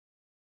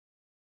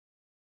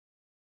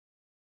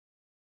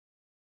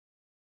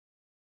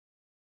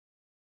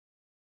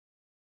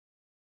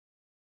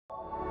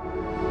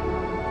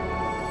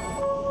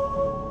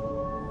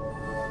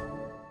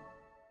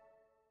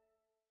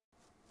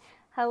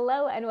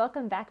Hello and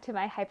welcome back to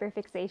my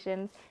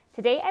Hyperfixations.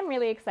 Today I'm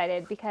really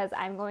excited because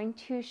I'm going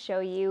to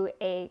show you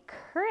a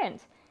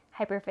current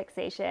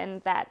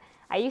hyperfixation that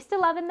I used to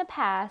love in the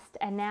past,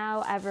 and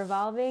now I've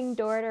revolving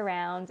doored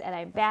around and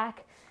I'm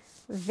back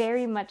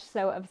very much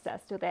so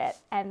obsessed with it,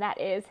 and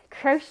that is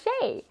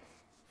crochet.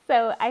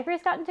 So I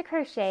first got into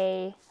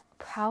crochet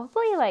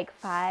probably like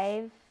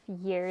 5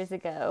 years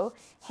ago,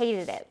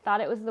 hated it,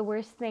 thought it was the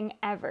worst thing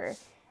ever.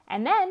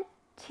 And then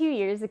 2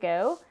 years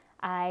ago,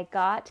 I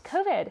got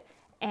COVID.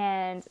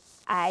 And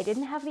I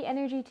didn't have the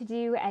energy to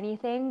do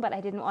anything, but I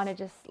didn't want to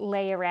just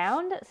lay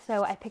around.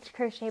 So I picked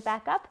crochet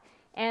back up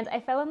and I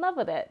fell in love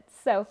with it.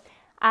 So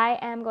I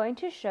am going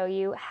to show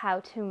you how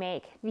to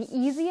make the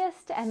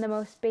easiest and the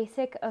most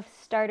basic of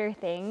starter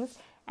things,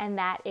 and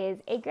that is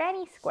a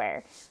granny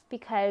square,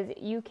 because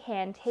you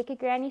can take a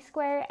granny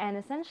square and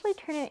essentially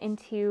turn it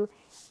into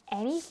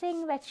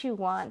anything that you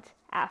want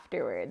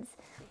afterwards.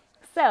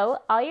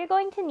 So all you're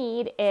going to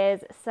need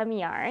is some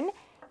yarn.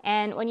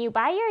 And when you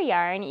buy your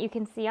yarn, you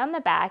can see on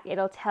the back,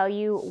 it'll tell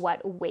you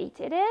what weight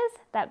it is.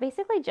 That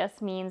basically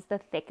just means the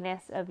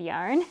thickness of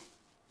yarn.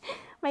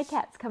 My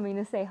cat's coming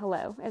to say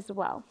hello as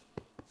well.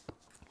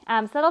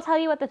 So it'll tell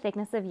you what the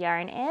thickness of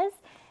yarn is.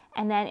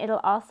 And then it'll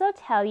also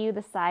tell you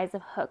the size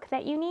of hook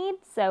that you need.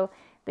 So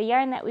the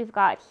yarn that we've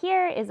got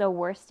here is a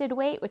worsted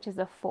weight, which is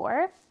a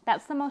 4.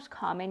 That's the most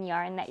common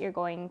yarn that you're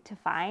going to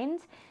find.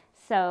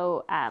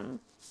 So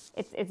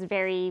it's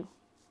very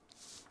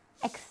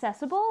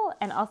accessible,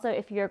 and also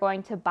if you're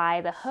going to buy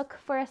the hook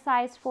for a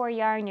size 4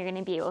 yarn, you're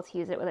going to be able to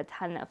use it with a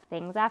ton of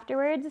things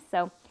afterwards.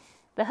 So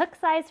the hook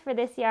size for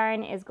this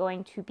yarn is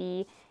going to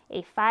be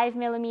a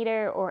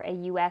 5mm or a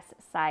US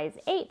size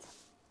 8.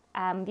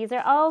 These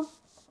are all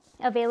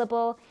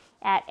available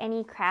at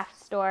any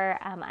craft store.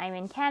 I'm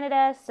in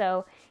Canada,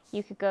 so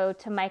you could go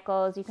to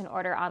Michael's, you can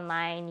order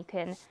online, you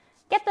can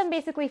get them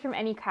basically from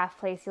any craft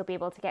place. You'll be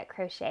able to get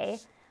crochet.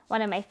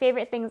 One of my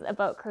favorite things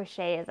about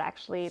crochet is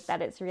actually that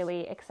it's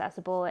really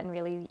accessible and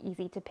really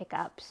easy to pick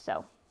up.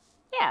 So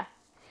yeah,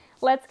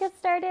 let's get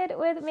started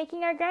with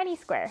making our granny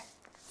square.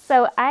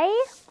 So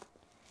I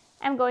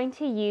am going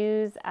to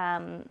use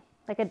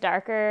like a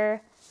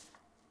darker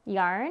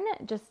yarn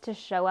just to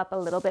show up a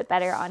little bit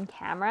better on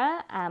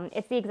camera.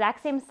 It's the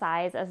exact same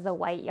size as the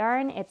white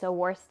yarn. It's a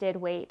worsted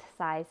weight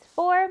size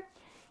 4.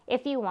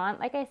 If you want,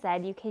 like I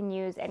said, you can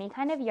use any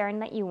kind of yarn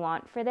that you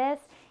want for this.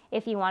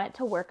 If you want it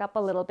to work up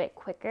a little bit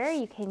quicker,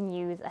 you can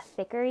use a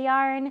thicker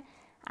yarn.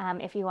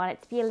 If you want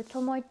it to be a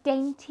little more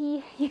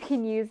dainty, you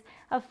can use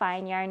a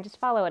fine yarn. Just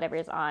follow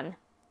whatever's on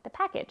the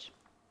package.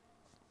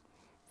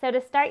 So to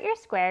start your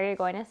square, you're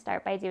going to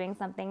start by doing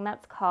something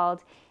that's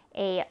called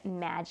a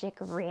magic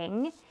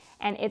ring.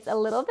 And it's a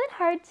little bit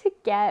hard to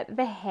get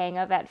the hang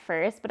of at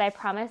first, but I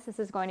promise this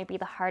is going to be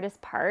the hardest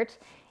part,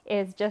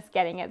 is just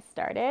getting it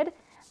started.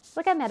 It's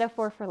like a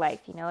metaphor for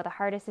life, you know, the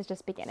hardest is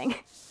just beginning.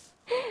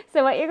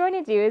 So what you're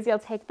going to do is you'll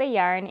take the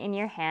yarn in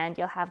your hand,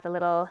 you'll have the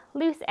little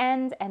loose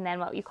end and then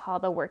what you call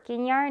the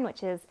working yarn,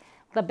 which is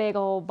the big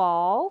old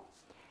ball,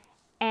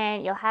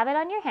 and you'll have it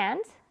on your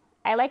hand.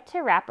 I like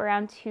to wrap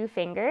around 2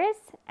 fingers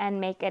and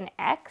make an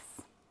X.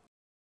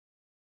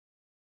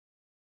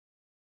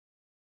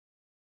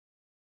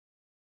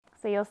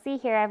 So you'll see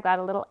here I've got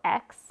a little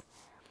X.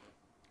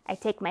 I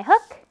take my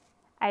hook,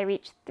 I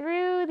reach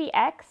through the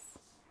X,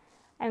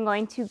 I'm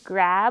going to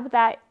grab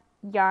that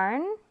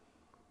yarn,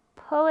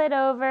 pull it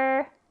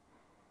over,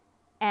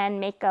 and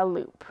make a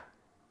loop.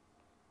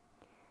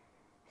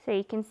 So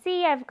you can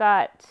see I've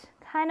got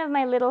kind of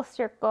my little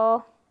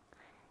circle,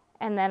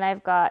 and then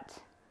I've got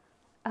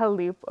a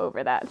loop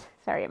over that.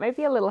 Sorry, it might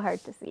be a little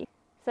hard to see.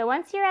 So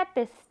once you're at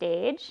this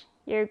stage,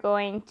 you're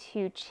going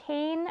to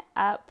chain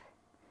up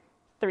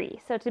 3.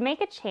 So to make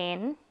a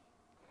chain,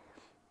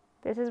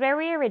 this is where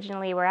we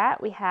originally were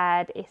at. We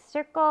had a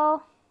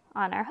circle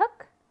on our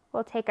hook.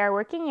 We'll take our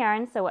working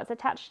yarn, so what's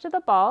attached to the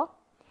ball.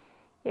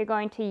 You're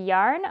going to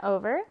yarn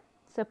over,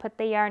 so put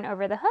the yarn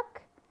over the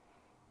hook,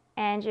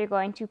 and you're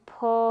going to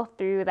pull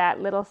through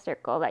that little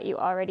circle that you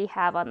already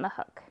have on the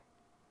hook,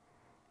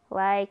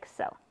 like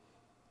so.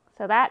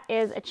 So that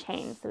is a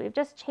chain. So we've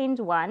just chained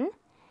 1,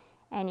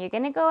 and you're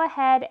going to go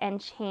ahead and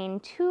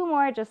chain 2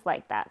 more just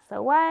like that.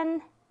 So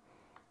 1,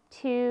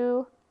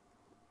 2,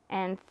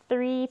 and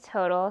 3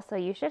 total. So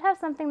you should have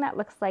something that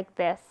looks like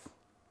this.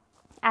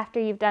 After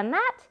you've done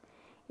that,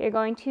 you're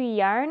going to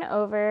yarn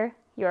over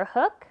your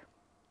hook,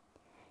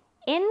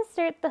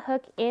 insert the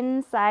hook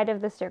inside of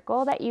the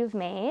circle that you've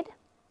made,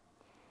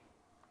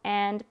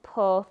 and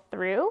pull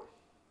through.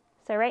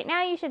 So right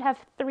now you should have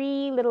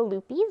 3 little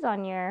loopies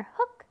on your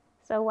hook.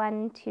 So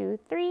 1, 2,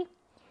 3.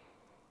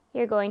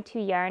 You're going to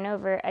yarn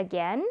over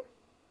again,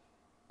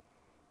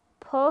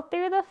 pull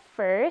through the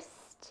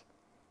first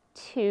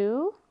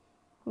 2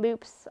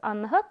 loops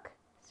on the hook.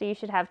 So you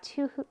should have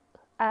 2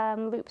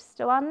 loops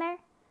still on there.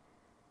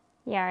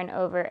 Yarn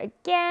over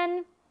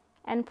again,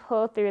 and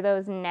pull through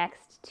those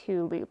next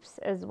 2 loops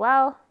as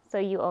well, so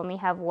you only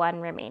have 1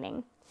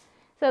 remaining.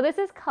 So this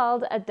is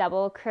called a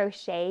double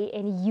crochet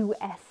in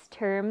US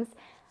terms.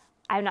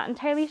 I'm not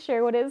entirely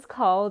sure what it is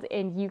called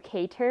in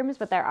UK terms,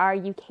 but there are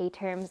UK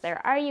terms,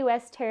 there are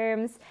US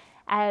terms.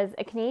 As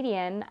a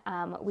Canadian,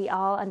 we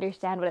all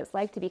understand what it's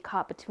like to be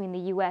caught between the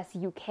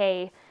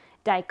US-UK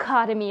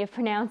dichotomy of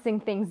pronouncing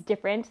things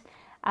different.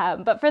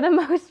 But for the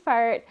most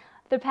part,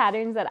 the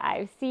patterns that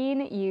I've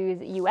seen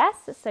use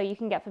US, so you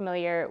can get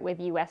familiar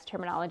with US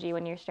terminology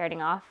when you're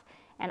starting off.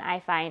 And I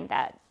find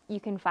that you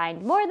can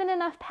find more than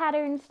enough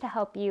patterns to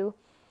help you.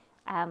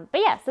 But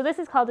yeah, so this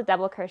is called a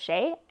double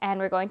crochet, and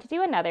we're going to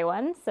do another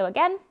one. So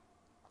again,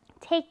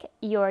 take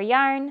your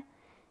yarn,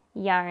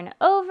 yarn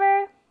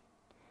over,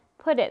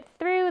 put it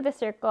through the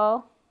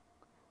circle,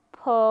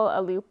 pull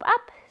a loop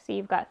up, so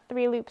you've got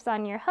 3 loops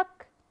on your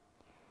hook,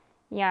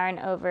 yarn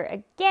over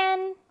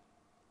again,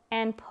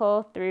 and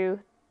pull through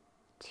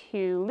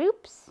 2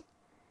 loops,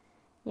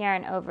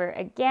 yarn over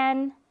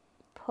again,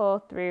 pull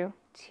through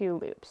 2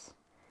 loops.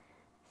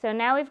 So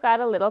now we've got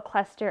a little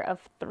cluster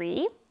of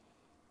 3.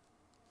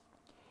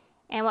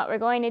 And what we're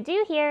going to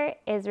do here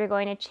is we're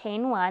going to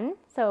chain 1.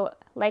 So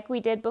like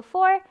we did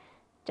before,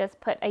 just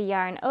put a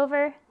yarn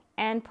over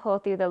and pull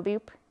through the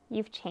loop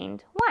you've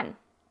chained 1.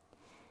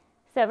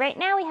 So right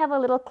now we have a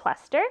little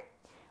cluster.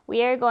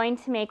 We are going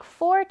to make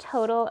 4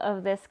 total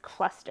of this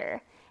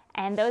cluster,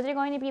 and those are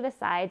going to be the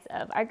sides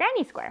of our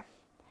granny square.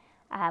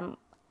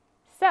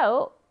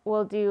 So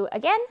we'll do,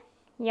 again,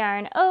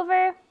 yarn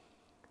over,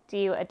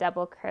 do a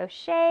double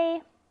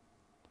crochet,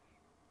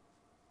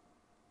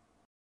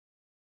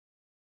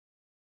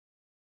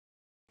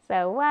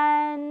 so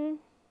 1,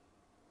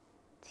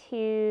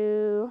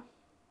 2,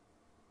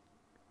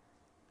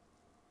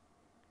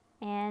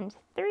 and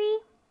 3,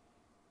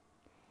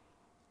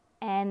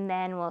 and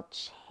then we'll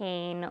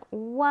chain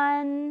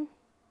 1,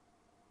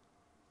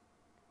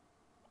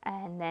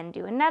 and then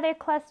do another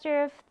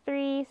cluster of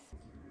 3s.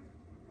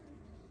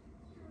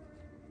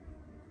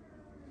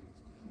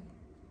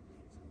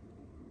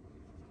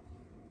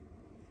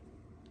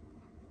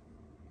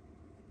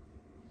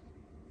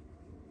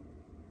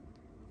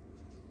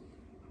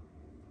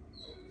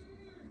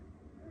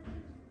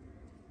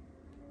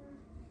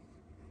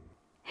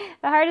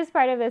 The hardest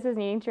part of this is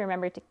needing to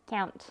remember to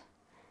count.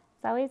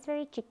 It's always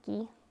very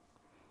tricky.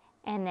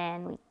 And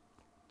then we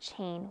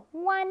chain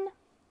 1,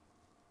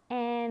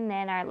 and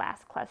then our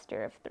last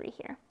cluster of 3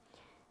 here.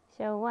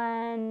 So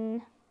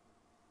 1,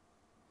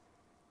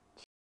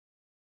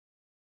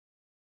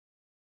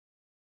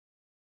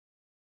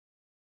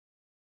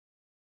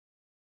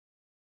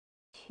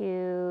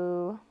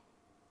 2,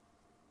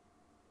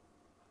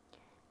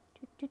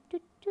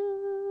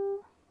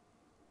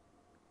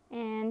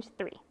 and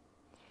 3.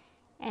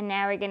 And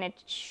now we're going to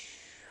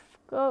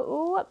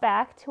go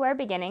back to our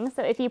beginning.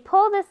 So if you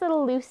pull this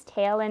little loose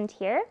tail end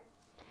here,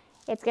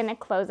 it's going to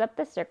close up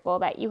the circle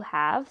that you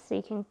have. So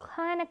you can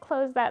kind of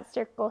close that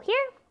circle here.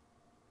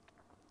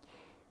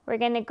 We're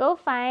going to go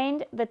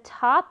find the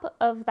top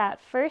of that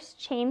first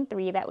chain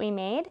 3 that we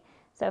made.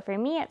 So for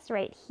me, it's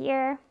right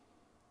here.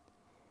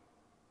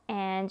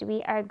 And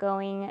we are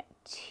going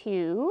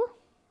to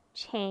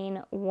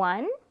chain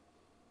 1.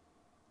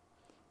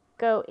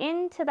 Go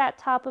into that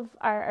top of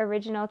our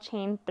original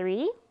chain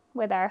 3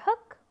 with our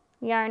hook,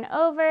 yarn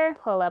over,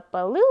 pull up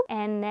a loop,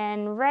 and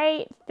then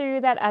right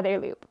through that other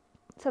loop.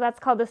 So that's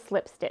called a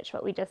slip stitch,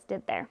 what we just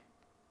did there.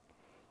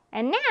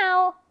 And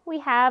now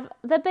we have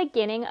the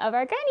beginning of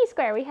our granny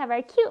square. We have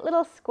our cute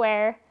little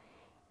square,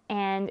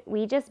 and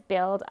we just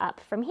build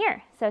up from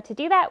here. So to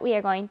do that, we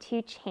are going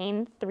to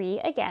chain 3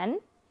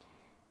 again.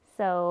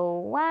 So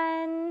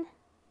 1,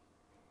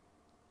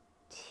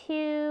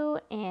 2,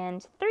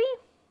 and 3.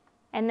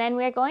 And then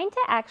we're going to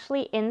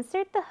actually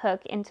insert the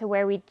hook into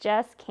where we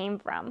just came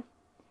from.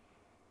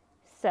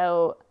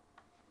 So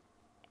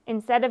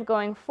instead of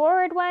going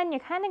forward 1, you're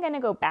kind of going to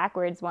go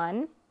backwards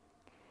 1.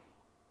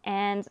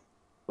 And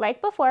like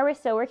before, we're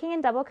still working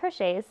in double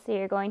crochets. So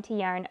you're going to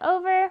yarn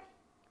over,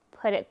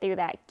 put it through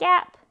that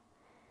gap,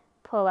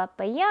 pull up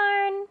a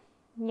yarn,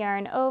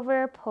 yarn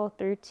over, pull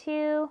through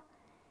 2,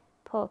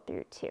 pull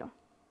through 2.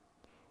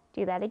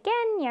 Do that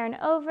again, yarn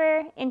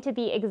over into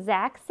the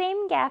exact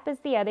same gap as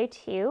the other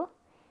 2,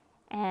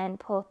 and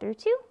pull through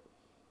 2,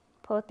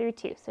 pull through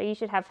 2. So you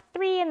should have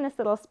 3 in this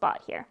little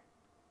spot here.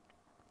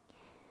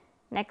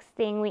 Next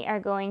thing we are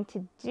going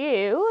to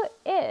do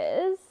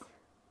is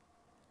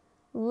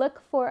look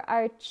for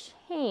our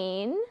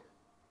chain,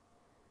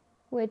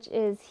 which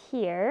is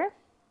here.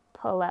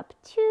 Pull up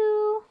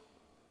 2,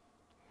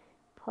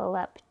 pull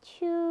up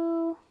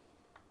 2.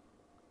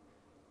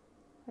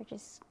 We're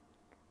just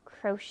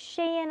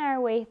crocheting our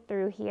way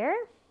through here,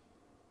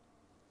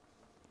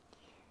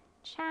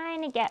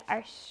 trying to get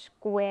our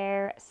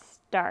square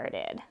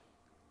started.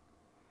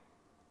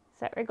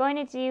 So what we're going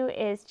to do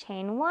is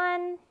chain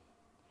 1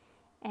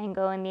 and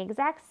go in the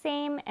exact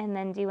same, and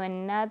then do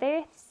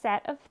another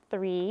set of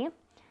 3.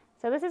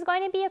 So this is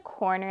going to be a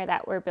corner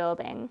that we're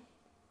building.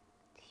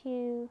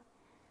 2,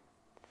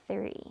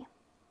 3.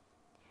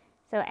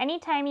 So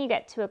anytime you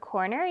get to a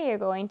corner, you're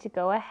going to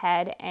go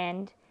ahead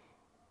and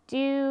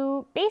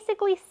do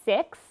basically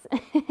 6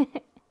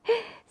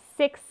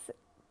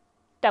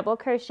 double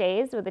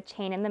crochets with a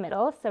chain in the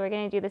middle. So we're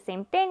going to do the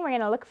same thing. We're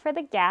going to look for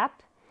the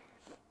gap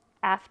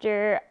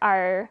after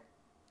our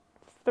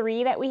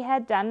 3 that we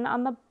had done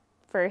on the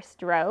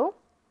first row.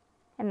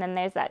 And then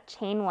there's that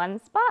chain 1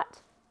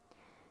 spot.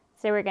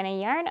 So we're going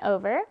to yarn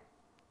over,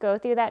 go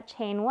through that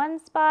chain 1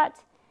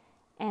 spot,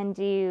 and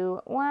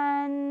do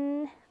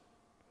 1,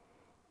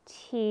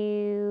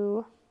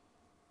 2,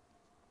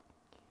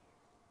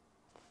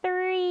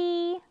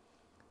 3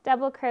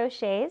 double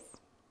crochets,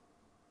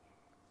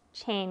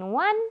 chain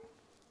 1,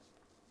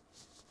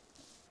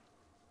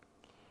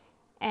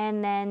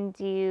 and then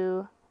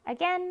do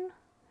again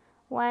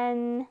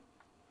 1,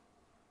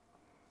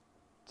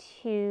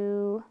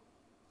 2,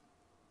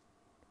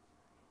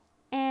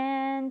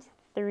 and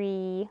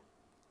 3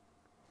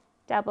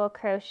 double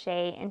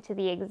crochet into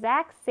the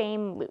exact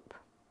same loop.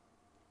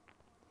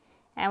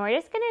 And we're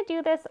just going to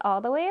do this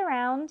all the way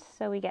around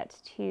so we get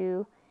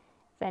to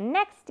the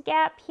next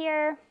gap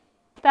here.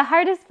 The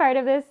hardest part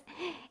of this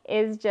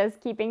is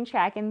just keeping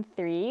track in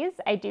 3s.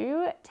 I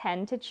do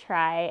tend to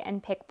try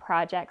and pick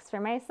projects for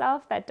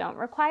myself that don't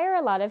require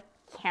a lot of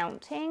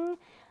counting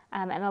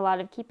and a lot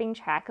of keeping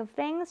track of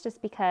things,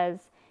 just because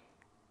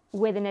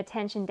with an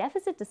attention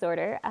deficit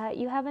disorder,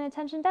 you have an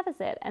attention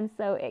deficit. And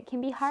so it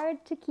can be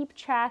hard to keep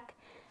track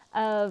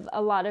of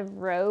a lot of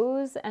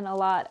rows and a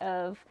lot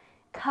of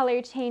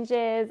color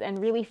changes and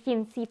really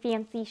fancy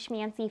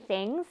schmancy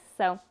things.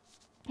 So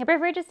I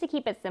prefer just to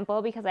keep it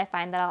simple because I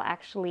find that I'll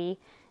actually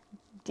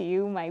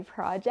do my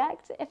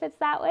project if it's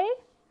that way.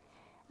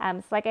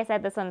 So like I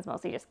said, this one's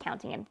mostly just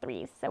counting in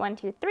 3s. So 1,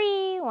 2,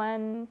 3,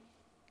 1,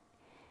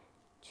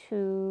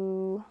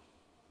 2,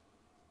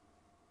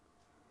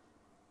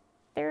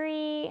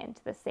 3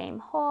 into the same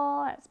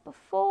hole as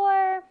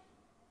before.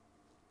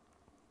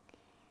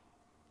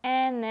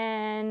 And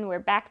then we're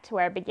back to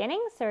our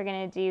beginning. So we're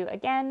going to do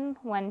again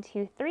 1,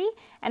 2, 3.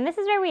 And this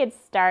is where we had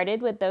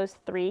started with those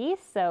 3.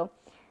 So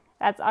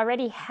that's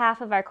already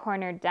half of our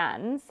corner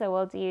done. So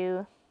we'll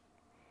do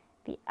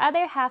the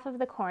other half of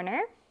the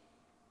corner.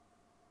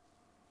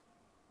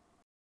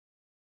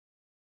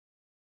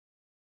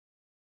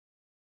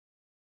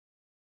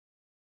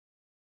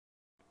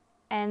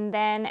 And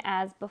then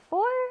as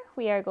before,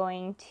 we are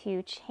going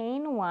to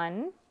chain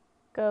 1,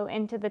 go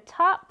into the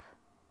top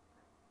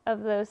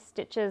of those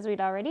stitches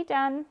we'd already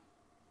done,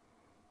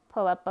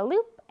 pull up a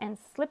loop and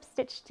slip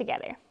stitch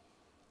together.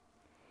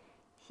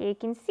 So you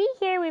can see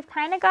here we've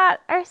kind of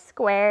got our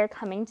square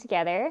coming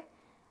together.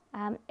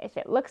 If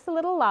it looks a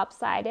little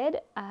lopsided,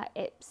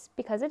 it's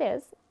because it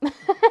is.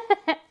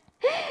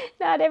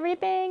 Not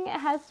everything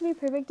has to be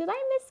perfect. Did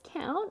I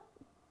miscount?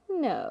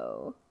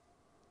 No.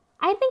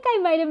 I think I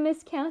might have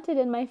miscounted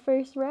in my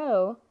first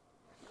row.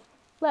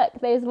 Look,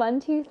 there's 1,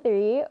 2,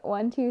 3,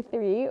 1, 2,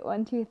 3,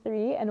 1, 2,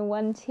 3, and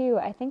 1, 2.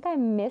 I think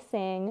I'm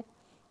missing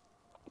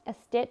a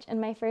stitch in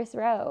my first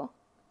row.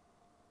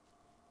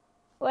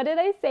 What did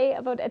I say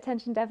about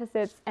attention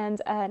deficits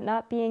and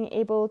not being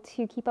able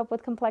to keep up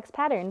with complex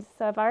patterns?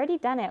 So I've already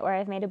done it where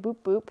I've made a boop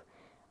boop.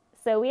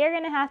 So we are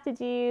going to have to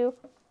do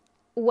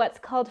what's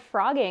called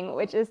frogging,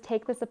 which is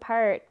take this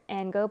apart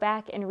and go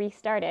back and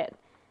restart it.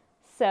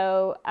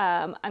 So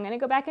I'm going to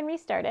go back and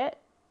restart it.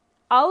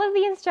 All of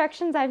the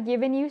instructions I've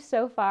given you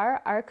so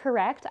far are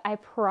correct, I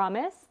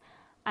promise.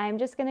 I'm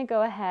just going to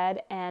go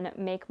ahead and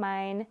make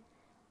mine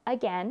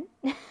again.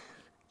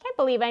 Can't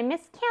believe I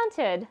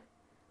miscounted.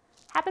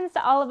 Happens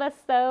to all of us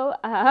though,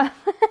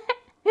 especially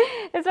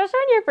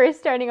when you're first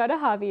starting out a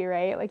hobby,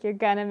 right? Like you're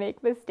gonna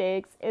make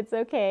mistakes. It's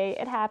okay,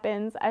 it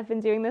happens. I've been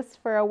doing this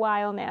for a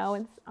while now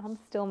and I'm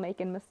still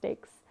making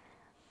mistakes.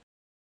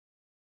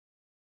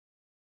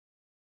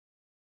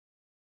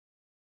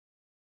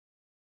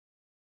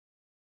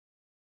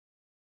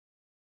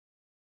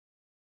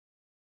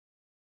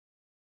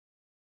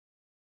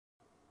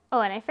 Oh,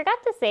 and I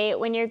forgot to say,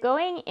 when you're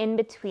going in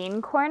between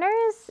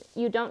corners,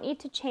 you don't need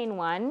to chain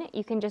 1.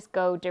 You can just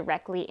go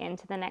directly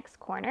into the next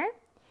corner.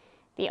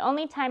 The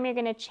only time you're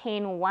going to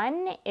chain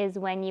 1 is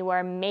when you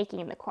are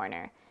making the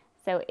corner.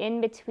 So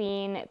in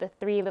between the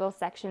 3 little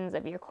sections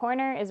of your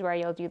corner is where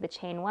you'll do the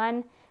chain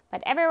 1,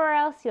 but everywhere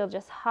else you'll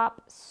just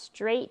hop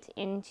straight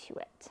into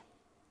it.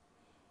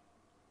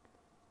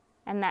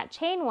 And that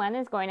chain 1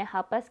 is going to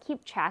help us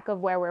keep track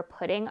of where we're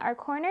putting our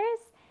corners.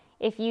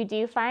 If you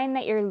do find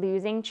that you're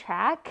losing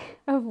track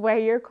of where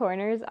your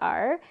corners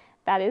are,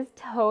 that is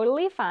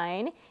totally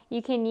fine.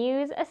 You can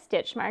use a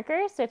stitch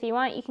marker. So if you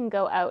want, you can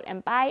go out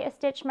and buy a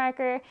stitch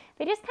marker.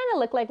 They just kind of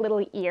look like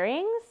little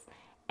earrings.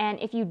 And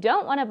if you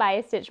don't want to buy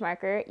a stitch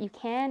marker, you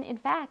can, in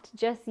fact,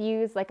 just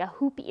use like a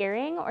hoop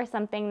earring or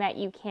something that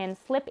you can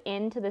slip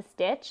into the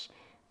stitch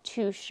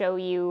to show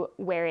you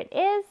where it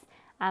is.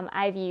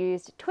 I've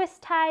used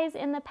twist ties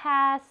in the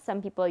past.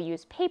 Some people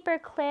use paper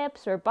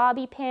clips or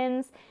bobby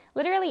pins,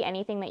 literally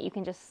anything that you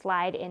can just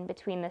slide in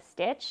between the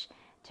stitch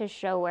to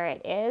show where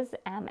it is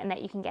and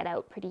that you can get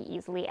out pretty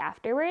easily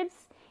afterwards,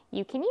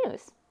 you can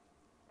use.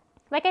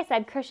 Like I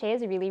said, crochet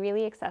is really,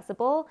 really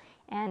accessible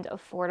and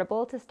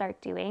affordable to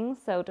start doing,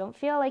 so don't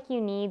feel like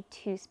you need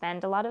to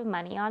spend a lot of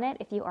money on it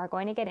if you are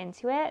going to get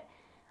into it.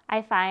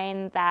 I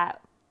find that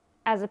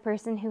as a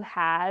person who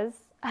has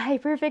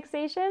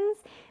hyperfixations,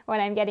 when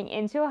I'm getting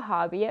into a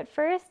hobby at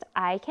first,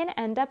 I can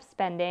end up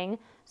spending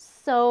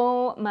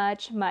so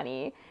much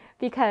money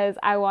because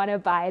I want to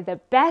buy the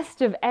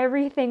best of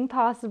everything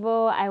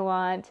possible. I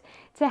want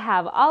to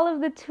have all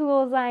of the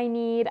tools I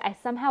need. I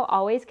somehow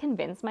always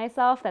convince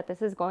myself that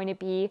this is going to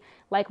be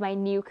like my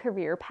new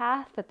career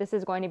path, that this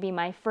is going to be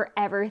my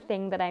forever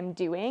thing that I'm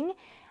doing.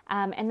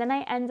 And then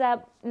I end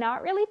up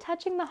not really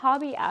touching the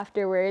hobby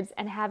afterwards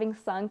and having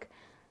sunk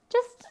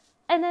just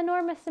an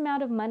enormous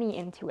amount of money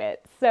into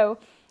it. So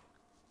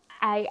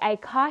I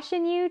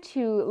caution you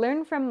to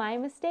learn from my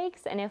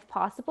mistakes, and if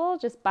possible,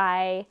 just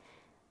buy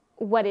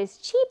what is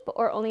cheap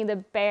or only the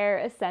bare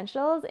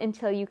essentials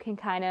until you can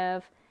kind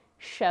of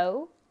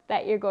show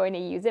that you're going to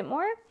use it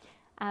more.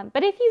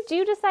 But if you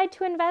do decide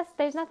to invest,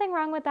 there's nothing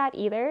wrong with that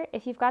either.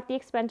 If you've got the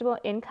expendable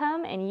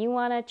income and you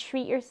want to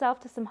treat yourself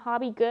to some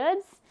hobby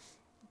goods,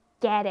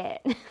 get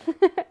it.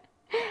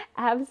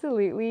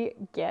 Absolutely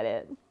get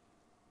it.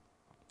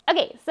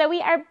 Okay, so we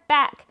are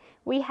back.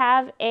 We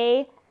have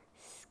a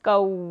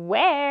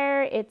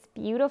square. It's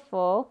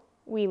beautiful.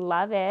 We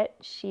love it.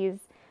 She's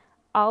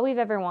all we've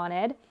ever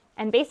wanted.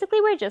 And basically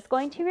we're just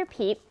going to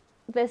repeat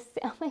this.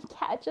 Oh, my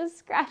cat just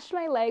scratched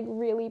my leg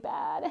really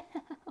bad.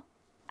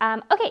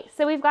 Okay,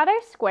 so we've got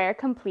our square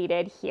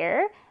completed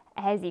here.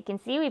 As you can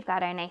see, we've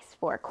got our nice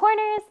 4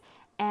 corners,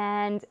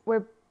 and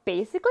we're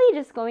basically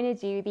just going to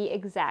do the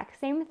exact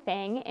same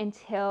thing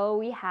until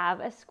we have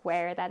a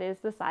square that is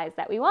the size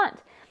that we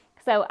want.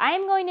 So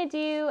I'm going to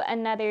do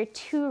another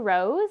 2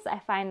 rows. I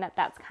find that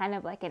that's kind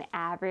of like an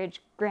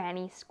average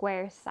granny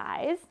square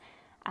size.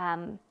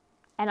 And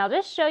I'll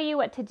just show you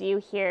what to do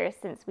here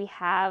since we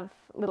have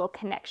little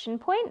connection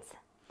points.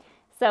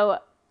 So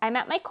I'm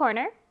at my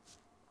corner,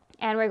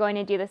 and we're going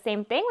to do the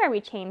same thing where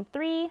we chain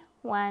 3,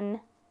 1,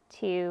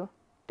 2,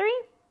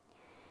 3.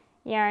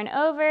 Yarn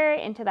over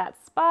into that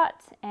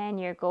spot, and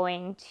you're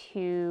going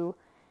to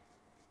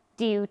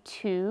do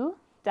 2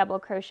 double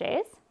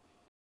crochets.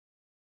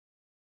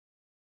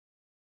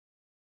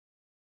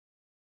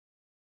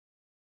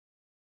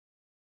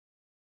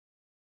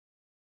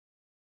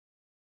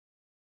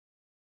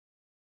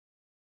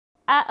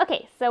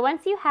 Okay, so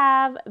once you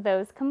have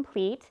those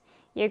complete,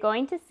 you're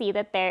going to see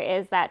that there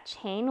is that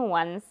chain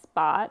 1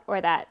 spot,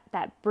 or that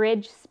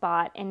bridge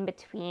spot in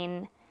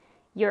between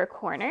your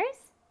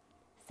corners.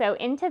 So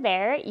into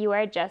there, you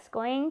are just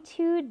going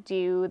to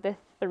do the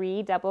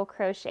 3 double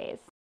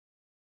crochets.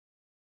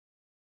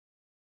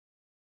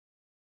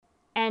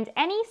 And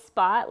any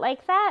spot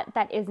like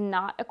that is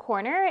not a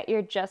corner,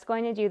 you're just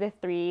going to do the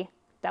 3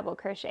 double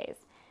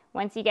crochets.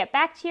 Once you get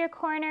back to your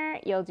corner,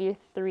 you'll do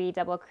 3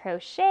 double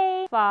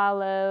crochet,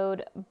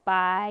 followed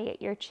by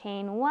your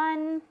chain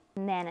 1,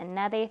 and then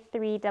another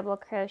 3 double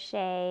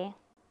crochet,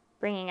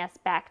 bringing us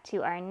back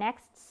to our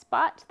next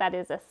spot that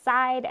is a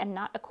side and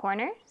not a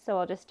corner. So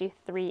we'll just do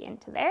 3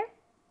 into there.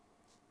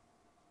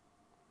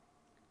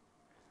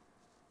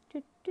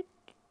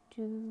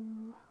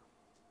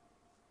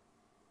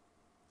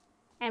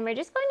 And we're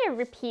just going to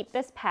repeat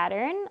this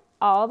pattern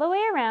all the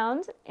way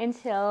around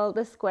until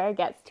the square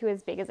gets to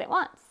as big as it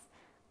wants.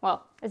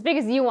 Well, as big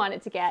as you want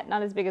it to get,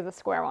 not as big as the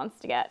square wants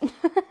to get.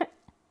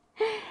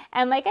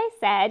 And like I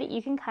said,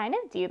 you can kind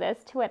of do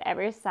this to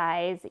whatever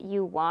size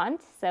you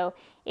want. So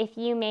if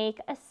you make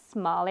a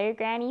smaller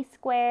granny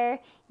square,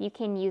 you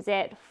can use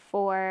it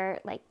for,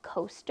 like,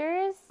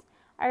 coasters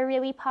are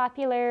really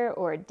popular,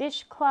 or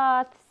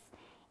dishcloths.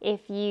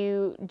 If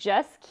you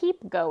just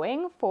keep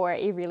going for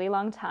a really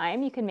long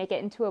time, you can make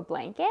it into a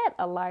blanket,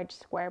 a large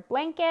square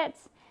blanket.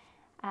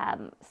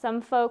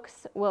 Some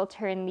folks will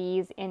turn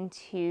these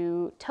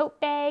into tote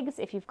bags.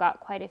 If you've got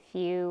quite a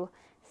few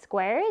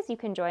squares, you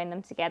can join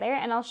them together.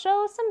 And I'll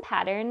show some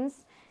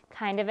patterns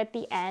kind of at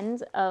the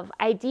end of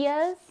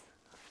ideas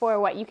for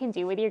what you can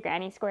do with your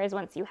granny squares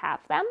once you have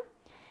them.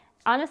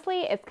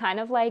 Honestly, it's kind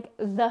of like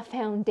the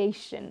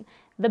foundation,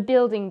 the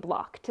building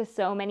block to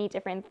so many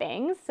different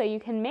things. So you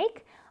can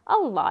make a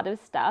lot of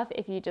stuff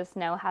if you just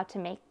know how to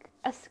make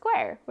a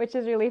square, which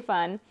is really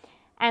fun.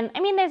 And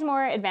I mean, there's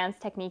more advanced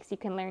techniques you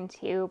can learn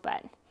too,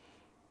 but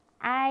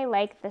I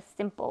like the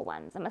simple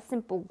ones. I'm a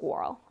simple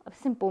girl of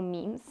simple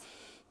means.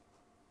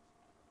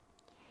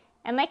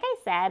 And like I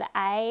said,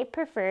 I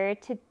prefer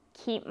to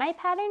keep my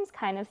patterns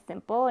kind of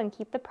simple and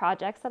keep the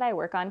projects that I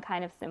work on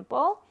kind of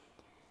simple.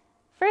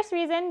 First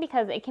reason,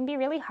 because it can be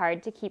really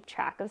hard to keep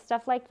track of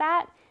stuff like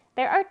that.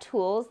 There are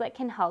tools that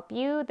can help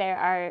you. There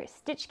are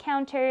stitch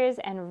counters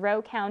and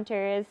row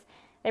counters.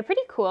 They're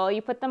pretty cool.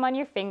 You put them on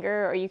your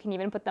finger, or you can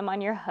even put them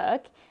on your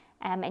hook,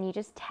 and you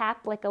just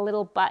tap like a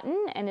little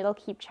button and it'll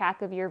keep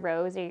track of your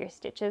rows or your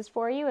stitches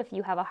for you if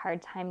you have a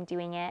hard time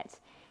doing it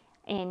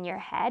in your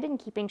head and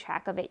keeping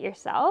track of it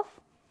yourself.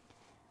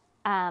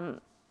 And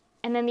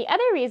then the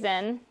other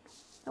reason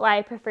why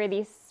I prefer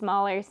these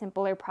smaller,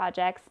 simpler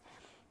projects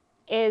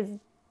is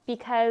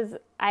because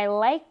I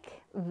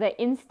like the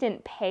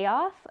instant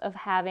payoff of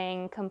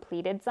having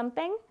completed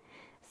something.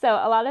 So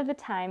a lot of the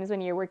times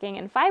when you're working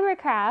in fiber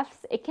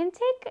crafts, it can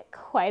take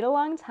quite a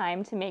long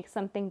time to make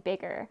something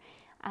bigger.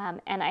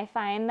 And I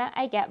find that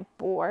I get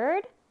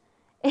bored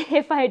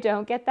if I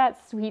don't get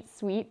that sweet,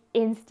 sweet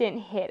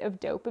instant hit of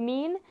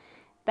dopamine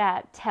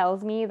that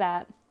tells me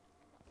that,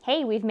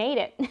 hey, we've made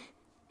it.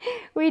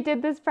 We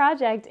did this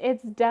project.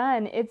 It's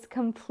done. It's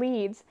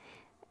complete.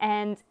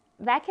 And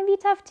that can be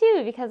tough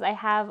too, because I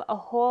have a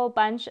whole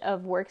bunch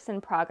of works in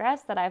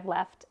progress that I've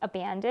left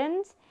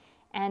abandoned.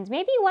 And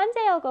maybe one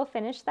day I'll go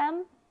finish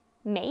them.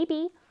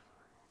 Maybe.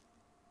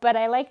 But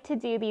I like to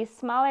do these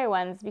smaller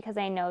ones because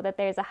I know that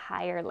there's a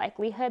higher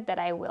likelihood that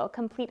I will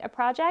complete a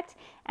project.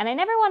 And I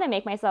never want to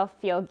make myself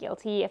feel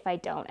guilty if I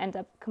don't end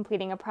up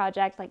completing a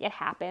project. Like, it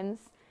happens.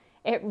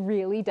 It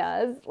really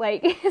does.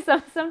 Like,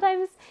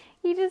 sometimes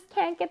you just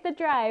can't get the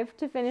drive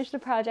to finish the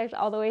project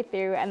all the way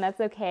through, and that's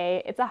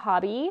okay. It's a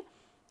hobby.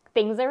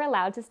 Things are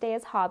allowed to stay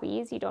as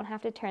hobbies. You don't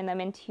have to turn them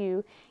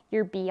into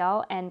your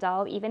be-all,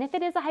 end-all. Even if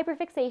it is a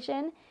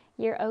hyperfixation,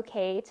 you're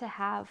okay to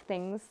have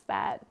things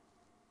that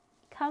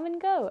come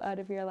and go out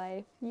of your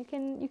life. You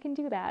can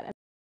do that.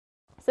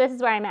 So this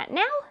is where I'm at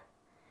now.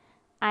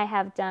 I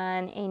have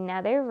done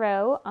another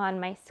row on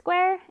my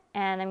square,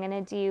 and I'm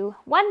going to do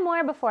one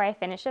more before I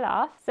finish it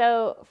off.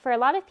 So for a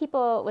lot of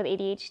people with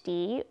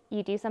ADHD,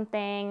 you do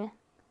something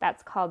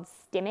that's called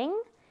stimming.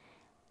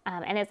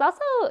 And it's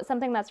also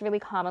something that's really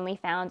commonly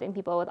found in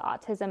people with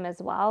autism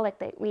as well. Like,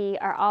 that we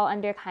are all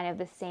under kind of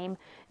the same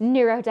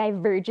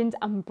neurodivergent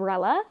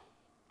umbrella.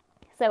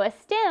 So a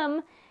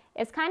stim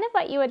is kind of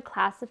what you would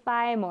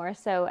classify more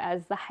so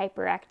as the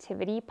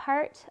hyperactivity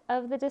part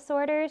of the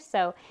disorder.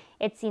 So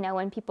it's,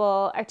 when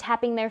people are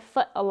tapping their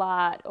foot a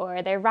lot,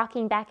 or they're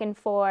rocking back and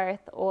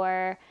forth,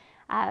 or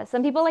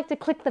some people like to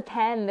click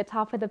the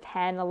top of the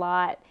pen a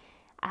lot.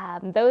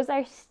 Those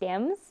are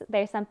stims.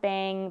 They're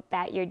something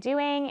that you're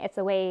doing. It's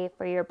a way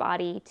for your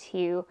body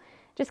to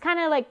just kind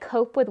of like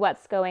cope with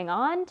what's going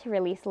on, to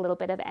release a little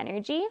bit of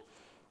energy.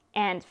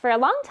 And for a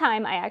long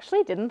time, I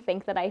actually didn't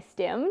think that I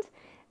stimmed,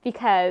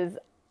 because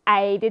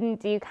I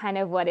didn't do kind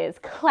of what is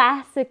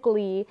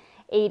classically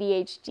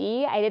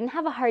ADHD. I didn't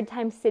have a hard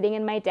time sitting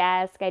in my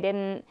desk. I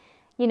didn't,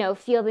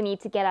 feel the need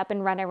to get up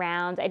and run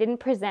around. I didn't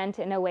present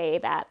in a way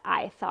that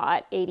I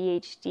thought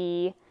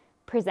ADHD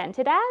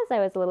presented as. I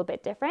was a little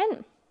bit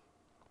different.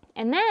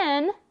 And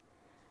then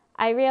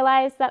I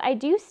realized that I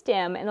do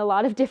stim in a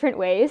lot of different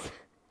ways.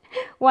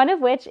 One of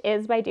which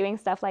is by doing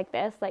stuff like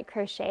this, like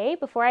crochet.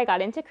 Before I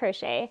got into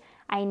crochet,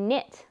 I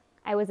knit.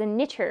 I was a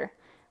knitter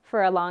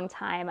for a long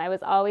time. I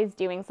was always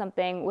doing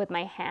something with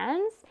my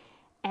hands.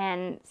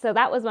 And so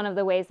that was one of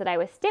the ways that I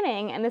was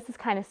stimming. And this is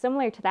kind of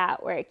similar to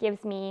that, where it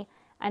gives me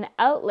an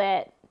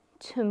outlet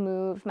to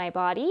move my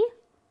body.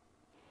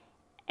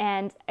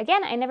 And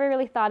again, I never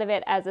really thought of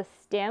it as a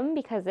stim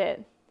because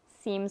it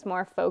seems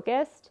more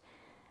focused,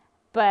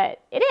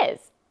 but it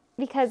is,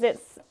 because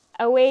it's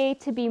a way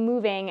to be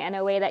moving and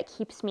a way that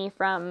keeps me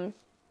from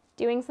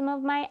doing some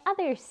of my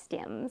other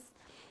stims.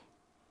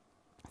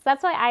 So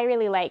that's why I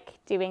really like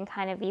doing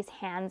kind of these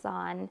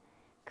hands-on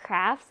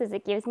crafts, is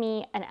it gives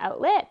me an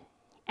outlet.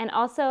 And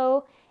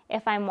also,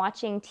 if I'm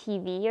watching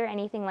TV or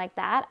anything like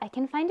that, I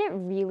can find it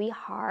really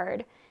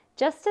hard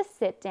just to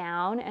sit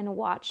down and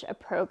watch a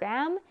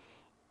program.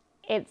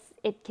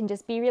 It can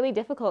just be really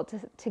difficult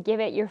to give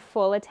it your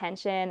full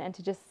attention and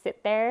to just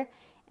sit there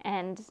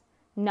and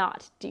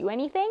not do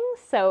anything.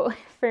 So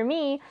for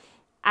me,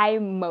 I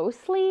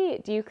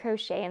mostly do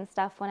crochet and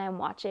stuff when I'm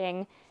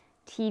watching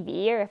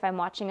TV or if I'm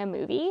watching a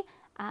movie.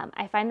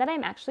 I find that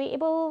I'm actually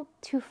able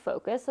to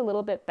focus a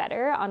little bit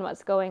better on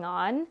what's going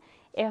on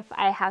if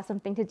I have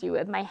something to do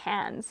with my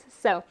hands.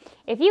 So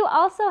if you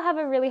also have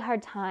a really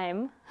hard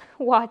time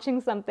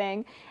watching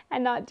something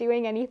and not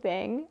doing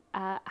anything,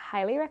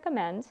 highly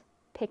recommend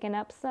picking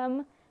up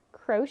some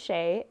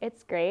crochet.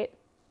 It's great.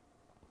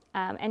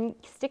 And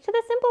stick to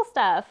the simple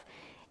stuff.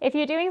 If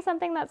you're doing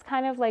something that's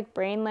kind of like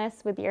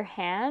brainless with your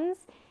hands,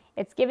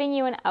 it's giving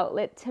you an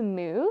outlet to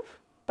move,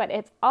 but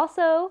it's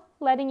also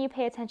letting you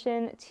pay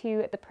attention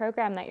to the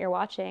program that you're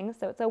watching.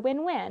 So it's a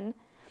win-win.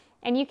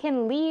 And you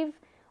can leave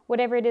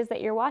whatever it is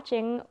that you're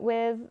watching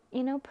with,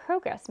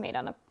 progress made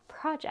on a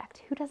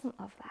project. Who doesn't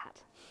love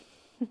that?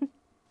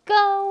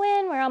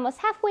 Going, we're almost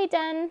halfway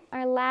done.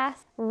 Our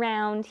last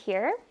round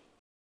here.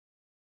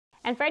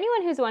 And for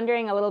anyone who's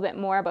wondering a little bit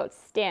more about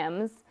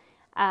stims,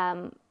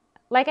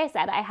 like I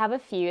said, I have a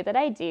few that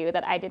I do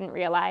that I didn't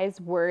realize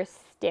were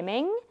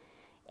stimming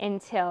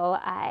until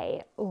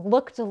I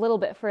looked a little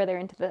bit further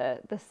into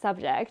the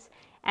subject.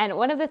 And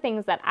one of the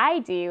things that I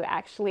do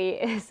actually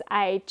is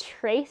I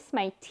trace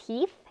my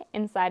teeth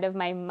inside of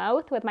my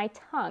mouth with my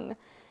tongue.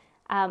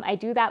 I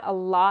do that a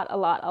lot.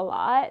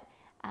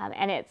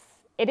 And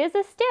it is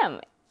a stim.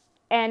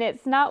 And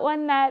it's not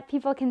one that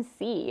people can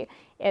see.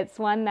 It's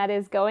one that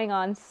is going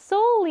on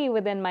solely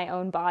within my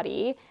own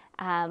body.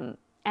 And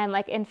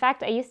in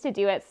fact, I used to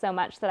do it so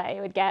much that I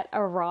would get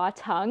a raw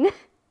tongue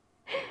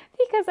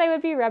because I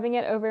would be rubbing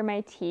it over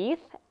my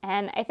teeth.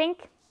 And I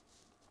think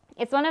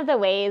it's one of the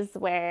ways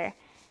where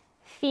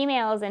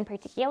females in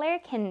particular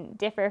can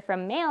differ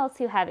from males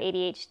who have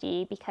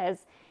ADHD,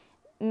 because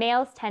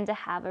males tend to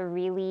have a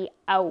really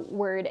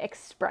outward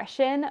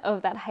expression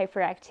of that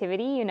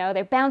hyperactivity. You know,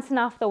 they're bouncing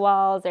off the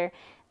walls, or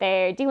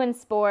they're doing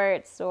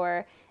sports,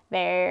 or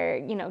they're,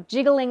 you know,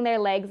 jiggling their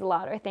legs a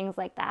lot, or things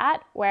like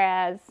that.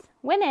 Whereas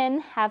women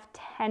have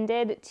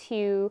tended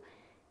to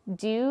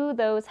do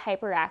those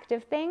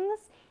hyperactive things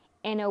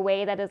in a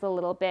way that is a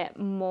little bit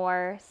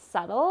more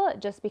subtle,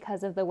 just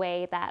because of the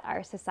way that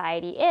our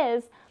society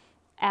is,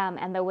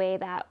 and the way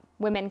that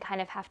women kind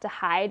of have to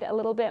hide a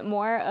little bit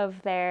more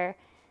of their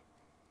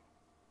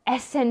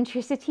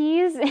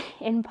eccentricities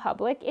in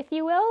public, if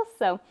you will.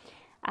 So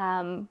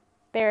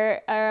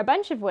there are a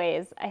bunch of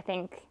ways, I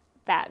think,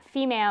 that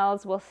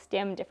females will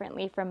stim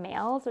differently from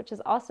males, which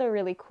is also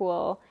really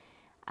cool.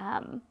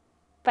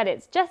 But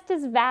it's just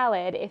as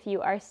valid if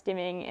you are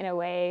stimming in a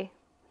way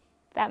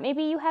that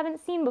maybe you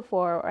haven't seen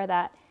before, or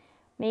that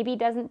maybe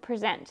doesn't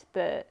present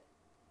the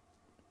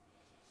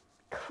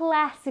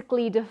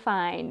classically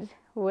defined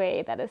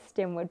way that a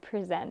stim would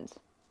present.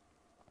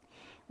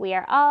 We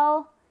are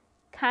all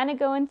kind of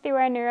going through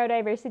our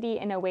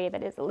neurodiversity in a way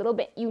that is a little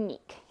bit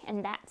unique,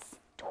 and that's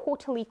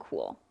totally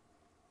cool.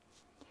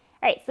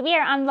 All right, so we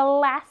are on the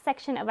last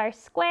section of our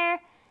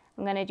square.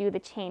 I'm going to do the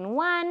chain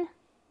 1,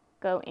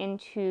 go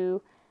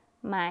into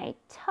my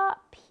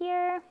top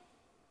here,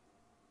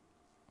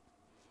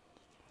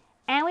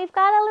 and we've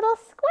got a little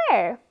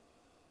square.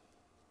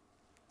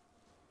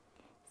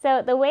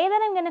 So the way that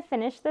I'm going to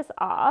finish this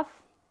off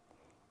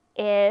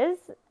is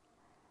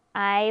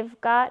I've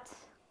got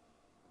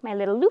my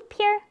little loop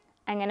here.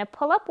 I'm going to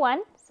pull up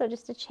 1, so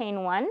just a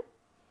chain 1.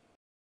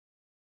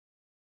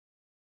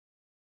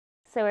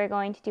 So we're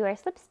going to do our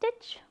slip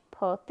stitch,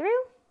 pull through,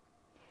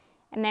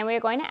 and then we're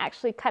going to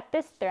actually cut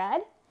this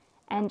thread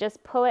and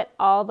just pull it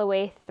all the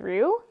way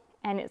through,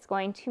 and it's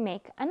going to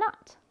make a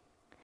knot.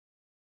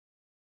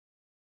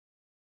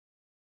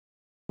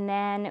 And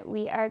then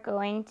we are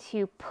going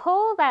to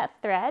pull that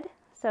thread,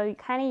 so you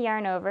kind of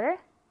yarn over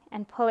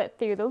and pull it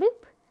through the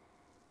loop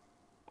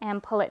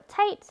and pull it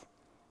tight,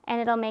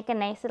 and it'll make a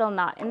nice little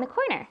knot in the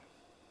corner.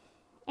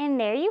 And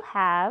there you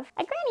have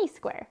a granny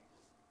square.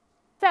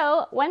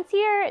 So once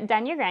you're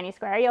done your granny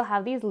square, you'll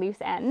have these loose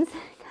ends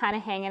kind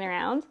of hanging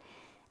around.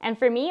 And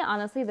for me,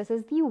 honestly, this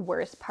is the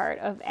worst part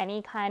of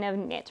any kind of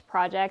knit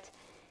project,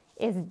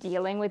 is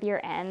dealing with your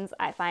ends.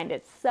 I find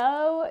it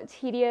so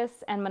tedious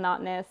and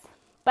monotonous.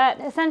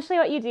 But essentially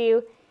what you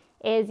do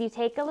is you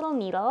take a little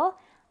needle.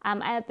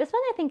 This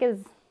one I think is,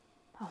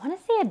 I want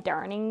to say a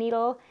darning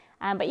needle,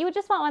 but you would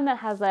just want one that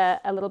has a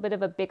little bit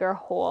of a bigger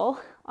hole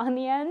on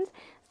the end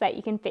so that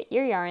you can fit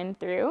your yarn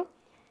through.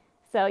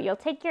 So you'll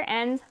take your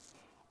ends,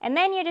 and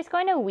then you're just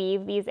going to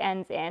weave these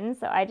ends in.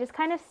 So I just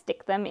kind of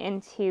stick them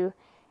into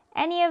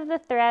any of the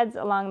threads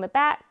along the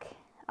back.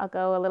 I'll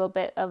go a little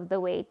bit of the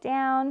way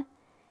down.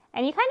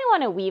 And you kind of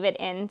want to weave it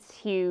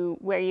into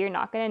where you're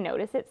not going to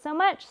notice it so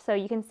much. So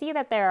you can see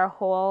that there are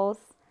holes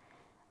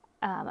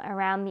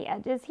around the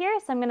edges here.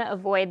 So I'm going to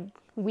avoid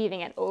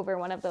weaving it over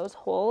one of those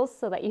holes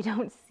so that you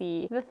don't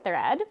see the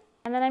thread.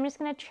 And then I'm just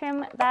going to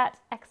trim that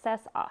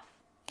excess off.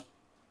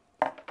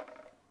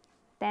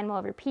 Then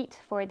we'll repeat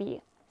for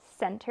the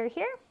center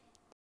here.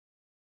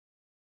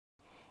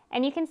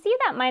 And you can see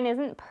that mine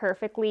isn't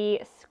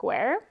perfectly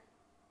square.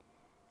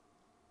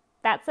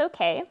 That's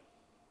okay.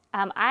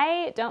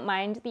 I don't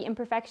mind the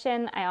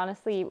imperfection. I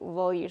honestly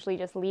will usually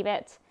just leave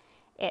it.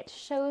 It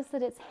shows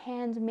that it's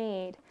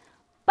handmade.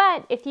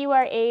 But if you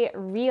are a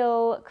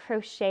real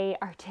crochet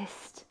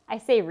artist, I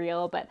say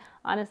real, but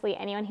honestly,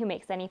 anyone who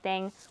makes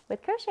anything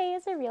with crochet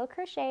is a real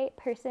crochet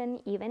person,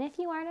 even if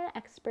you aren't an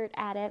expert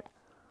at it.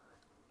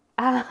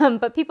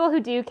 But people who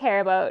do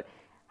care about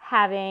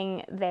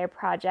having their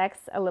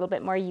projects a little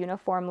bit more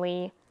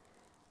uniformly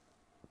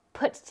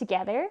put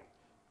together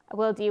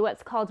will do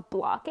what's called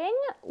blocking,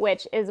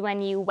 which is when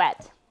you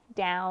wet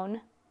down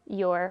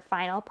your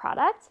final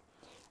product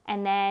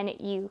and then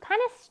you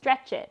kind of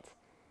stretch it,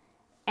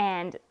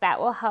 and that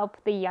will help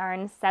the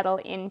yarn settle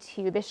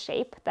into the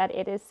shape that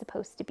it is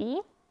supposed to be.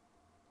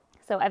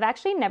 So I've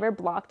actually never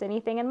blocked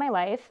anything in my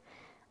life.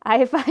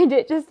 I find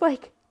it just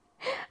like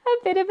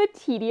a bit of a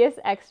tedious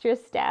extra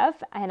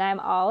step, and I'm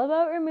all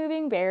about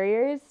removing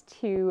barriers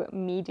to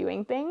me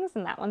doing things,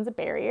 and that one's a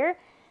barrier.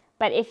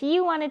 But if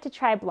you wanted to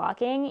try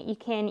blocking, you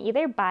can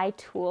either buy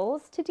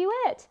tools to do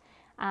it,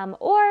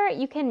 or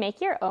you can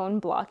make your own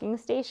blocking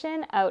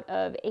station out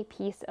of a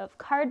piece of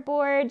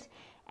cardboard,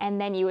 and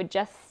then you would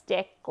just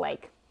stick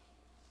like,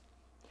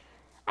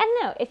 I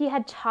don't know, if you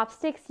had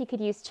chopsticks, you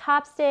could use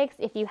chopsticks.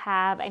 If you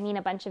have,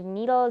 a bunch of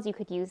needles, you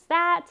could use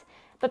that.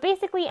 But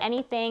basically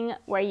anything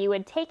where you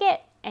would take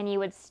it and you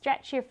would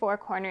stretch your four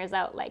corners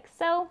out like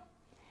so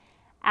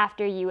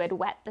after you had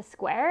wet the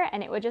square,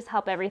 and it would just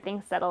help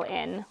everything settle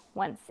in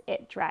once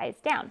it dries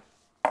down.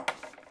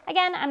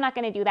 Again, I'm not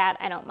going to do that.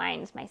 I don't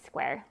mind my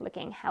square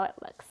looking how it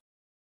looks.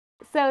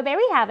 So there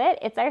we have it.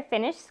 It's our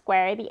finished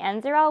square. The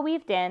ends are all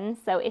weaved in.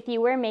 So if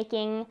you were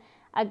making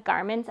a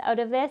garment out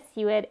of this,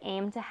 you would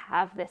aim to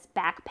have this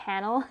back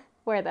panel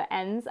where the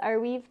ends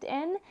are weaved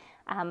in,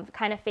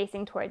 kind of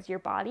facing towards your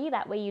body.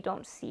 That way you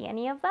don't see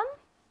any of them.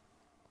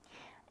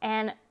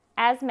 And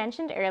as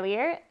mentioned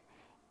earlier,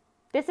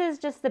 this is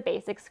just the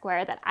basic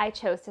square that I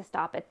chose to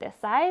stop at this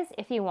size.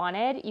 If you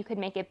wanted, you could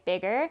make it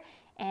bigger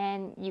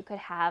and you could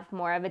have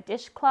more of a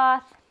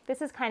dishcloth.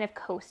 This is kind of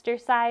coaster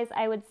size,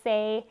 I would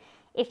say.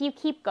 If you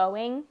keep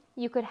going,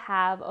 you could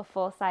have a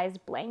full-size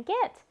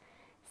blanket.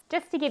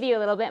 Just to give you a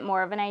little bit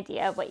more of an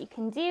idea of what you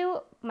can do,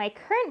 my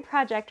current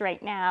project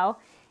right now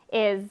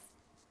is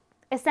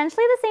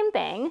essentially the same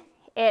thing.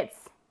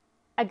 It's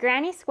a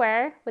granny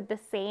square with the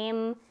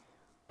same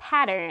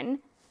pattern,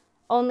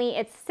 only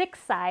it's 6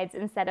 sides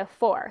instead of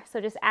 4.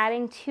 So just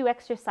adding 2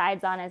 extra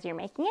sides on as you're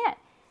making it.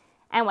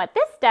 And what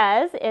this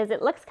does is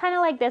it looks kind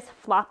of like this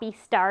floppy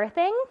star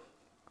thing,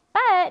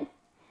 but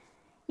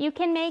you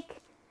can make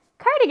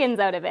cardigans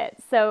out of it.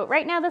 So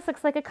right now this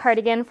looks like a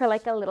cardigan for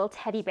like a little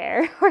teddy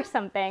bear or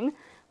something.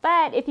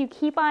 But if you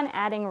keep on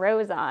adding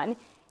rows on,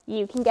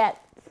 you can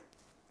get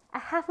a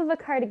half of a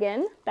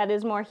cardigan that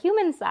is more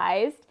human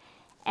sized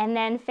and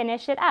then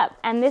finish it up.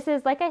 And this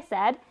is, like I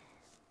said,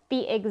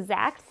 the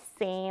exact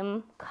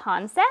same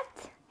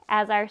concept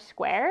as our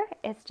square.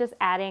 It's just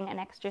adding an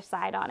extra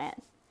side on it.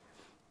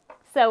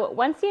 So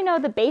once you know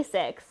the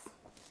basics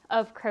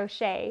of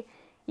crochet,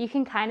 you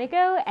can kind of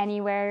go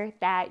anywhere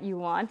that you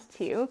want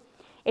to.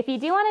 If you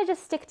do want to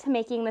just stick to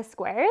making the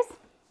squares,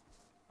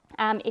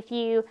 if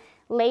you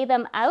lay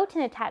them out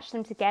and attach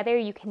them together,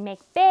 you can make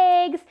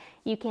bags,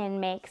 you can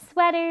make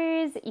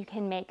sweaters, you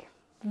can make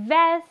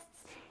vests.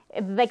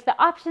 Like, the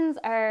options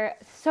are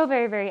so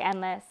very, very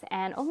endless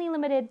and only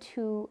limited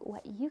to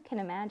what you can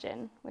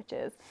imagine, which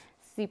is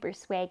super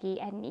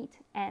swaggy and neat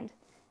and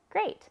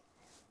great.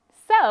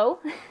 So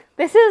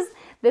this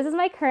is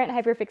my current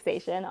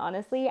hyperfixation.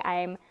 Honestly,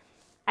 I'm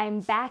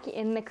back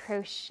in the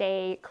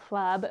crochet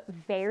club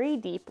very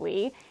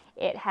deeply.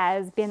 It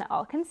has been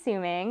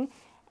all-consuming,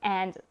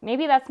 and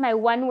maybe that's my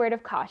one word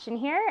of caution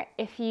here.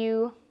 If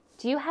you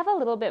do have a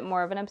little bit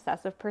more of an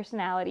obsessive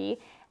personality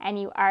and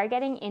you are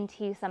getting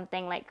into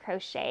something like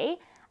crochet,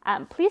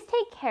 please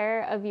take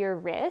care of your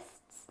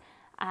wrists.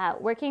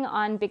 Working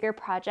on bigger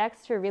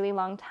projects for really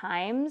long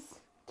times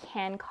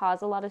can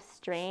cause a lot of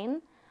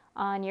strain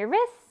on your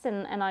wrists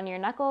and on your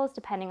knuckles,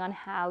 depending on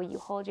how you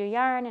hold your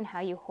yarn and how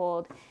you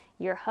hold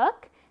your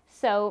hook.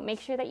 So make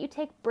sure that you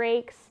take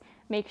breaks.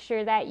 Make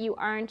sure that you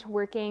aren't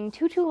working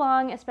too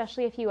long,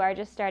 especially if you are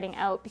just starting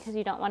out, because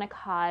you don't want to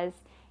cause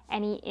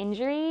any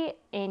injury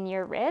in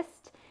your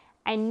wrist.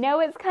 I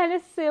know it's kind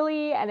of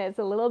silly and it's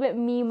a little bit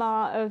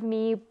Mima of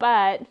me,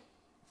 but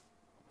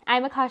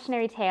I'm a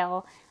cautionary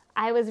tale.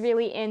 I was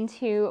really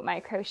into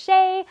my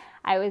crochet.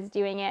 I was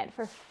doing it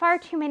for far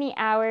too many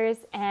hours,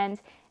 and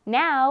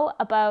now,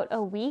 about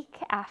a week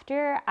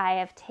after I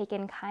have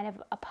taken kind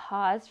of a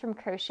pause from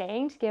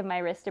crocheting to give my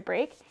wrist a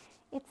break,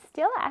 it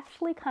still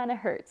actually kind of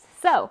hurts.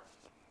 So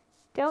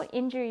don't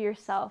injure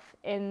yourself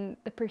in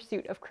the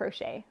pursuit of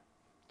crochet.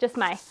 Just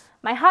my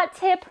hot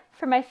tip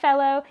for my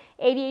fellow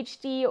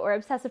ADHD or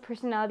obsessive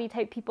personality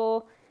type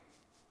people: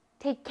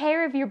 take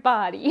care of your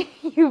body.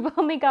 You've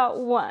only got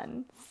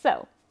one.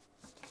 So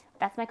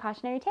that's my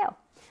cautionary tale.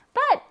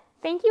 But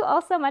thank you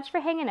all so much for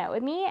hanging out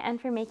with me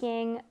and for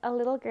making a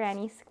little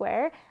granny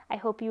square. I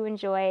hope you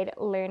enjoyed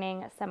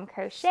learning some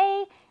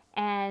crochet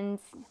and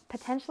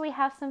potentially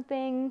have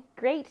something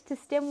great to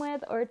stim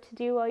with or to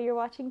do while you're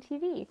watching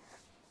TV.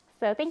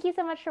 So thank you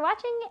so much for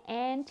watching,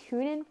 and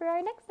tune in for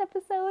our next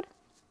episode.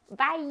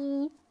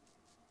 Bye!